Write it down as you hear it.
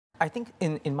I think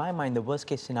in my mind, the worst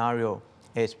case scenario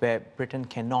is where Britain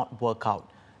cannot work out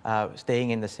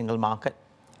staying in the single market,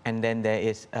 and then there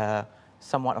is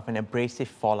somewhat of an abrasive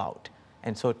fallout.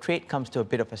 And so trade comes to a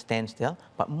bit of a standstill,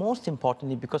 but most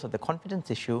importantly, because of the confidence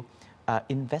issue,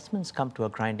 investments come to a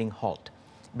grinding halt.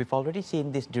 We've already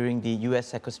seen this during the US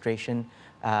sequestration,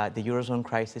 the Eurozone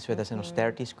crisis, where there's an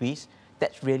austerity squeeze.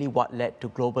 That's really what led to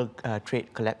global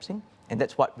trade collapsing, and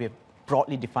that's what we've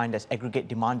broadly defined as aggregate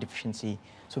demand deficiency.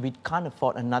 So we can't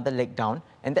afford another leg down,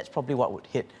 and that's probably what would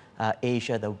hit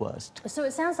Asia the worst. So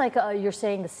it sounds like you're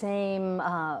saying the same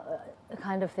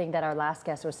kind of thing that our last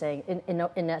guest was saying.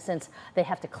 In essence, they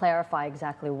have to clarify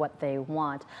exactly what they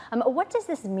want. What does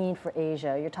this mean for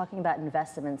Asia? You're talking about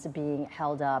investments being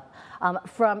held up.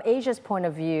 From Asia's point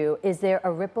of view, is there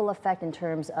a ripple effect in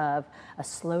terms of a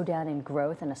slowdown in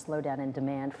growth and a slowdown in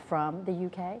demand from the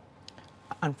UK?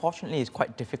 Unfortunately, it's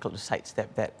quite difficult to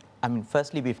sidestep that. I mean,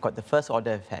 firstly, we've got the first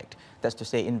order effect. That's to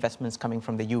say investments coming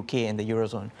from the UK and the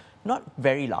Eurozone. Not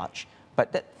very large,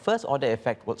 but that first order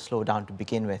effect will slow down to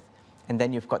begin with. And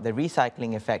then you've got the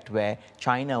recycling effect where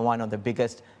China, one of the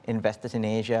biggest investors in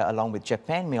Asia, along with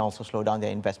Japan, may also slow down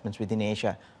their investments within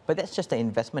Asia. But that's just the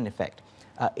investment effect.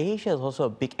 Asia is also a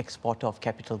big exporter of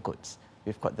capital goods.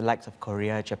 We've got the likes of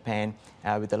Korea, Japan,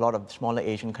 with a lot of smaller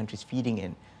Asian countries feeding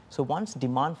in. So once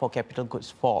demand for capital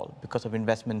goods fall because of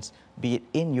investments, be it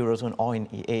in Eurozone or in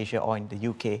Asia or in the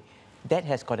UK, that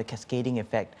has got a cascading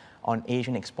effect on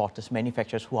Asian exporters,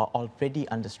 manufacturers who are already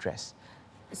under stress.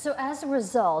 So as a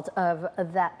result of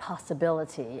that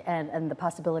possibility and the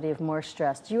possibility of more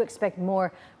stress, do you expect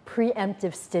more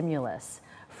preemptive stimulus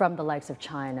from the likes of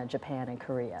China, Japan, and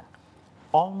Korea?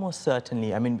 Almost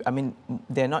certainly. I mean,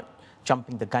 they're not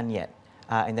jumping the gun yet.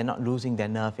 And they're not losing their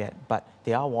nerve yet, but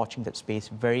they are watching that space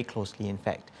very closely, in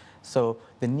fact. So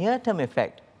the near-term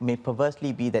effect may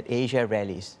perversely be that Asia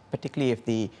rallies, particularly if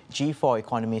the G4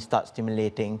 economy starts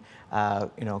stimulating,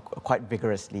 quite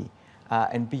vigorously.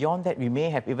 And beyond that, we may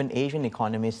have even Asian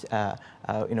economies,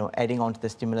 adding on to the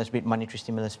stimulus, be it monetary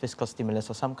stimulus, fiscal stimulus,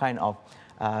 or some kind of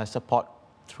support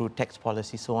through tax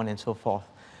policy, so on and so forth.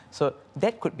 So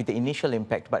that could be the initial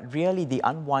impact, but really the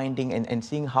unwinding and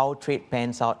seeing how trade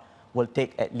pans out will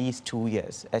take at least 2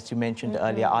 years, as you mentioned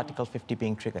earlier, Article 50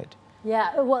 being triggered.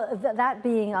 Yeah, well, that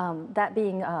being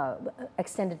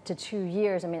extended to 2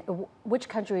 years, I mean, which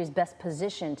country is best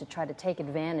positioned to try to take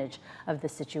advantage of the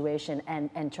situation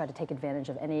and try to take advantage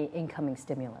of any incoming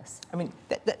stimulus? I mean,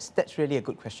 that's really a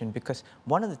good question, because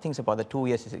one of the things about the 2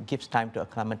 years is it gives time to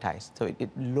acclimatize. So it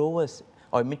lowers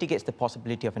or mitigates the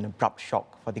possibility of an abrupt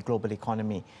shock for the global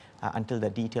economy until the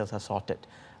details are sorted.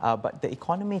 But the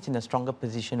economies in a stronger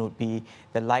position would be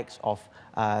the likes of,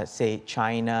 say,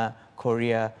 China,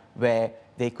 Korea, where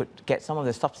they could get some of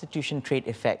the substitution trade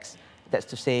effects. That's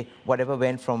to say, whatever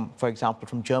went from, for example,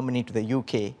 from Germany to the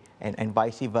UK and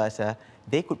vice versa,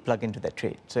 they could plug into that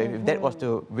trade. So if that was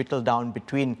to whittle down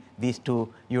between these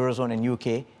two, Eurozone and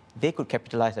UK, they could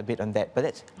capitalize a bit on that, but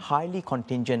that's highly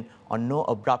contingent on no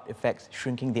abrupt effects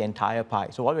shrinking the entire pie.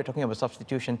 So while we're talking about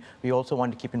substitution, we also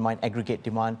want to keep in mind aggregate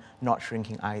demand not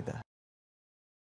shrinking either.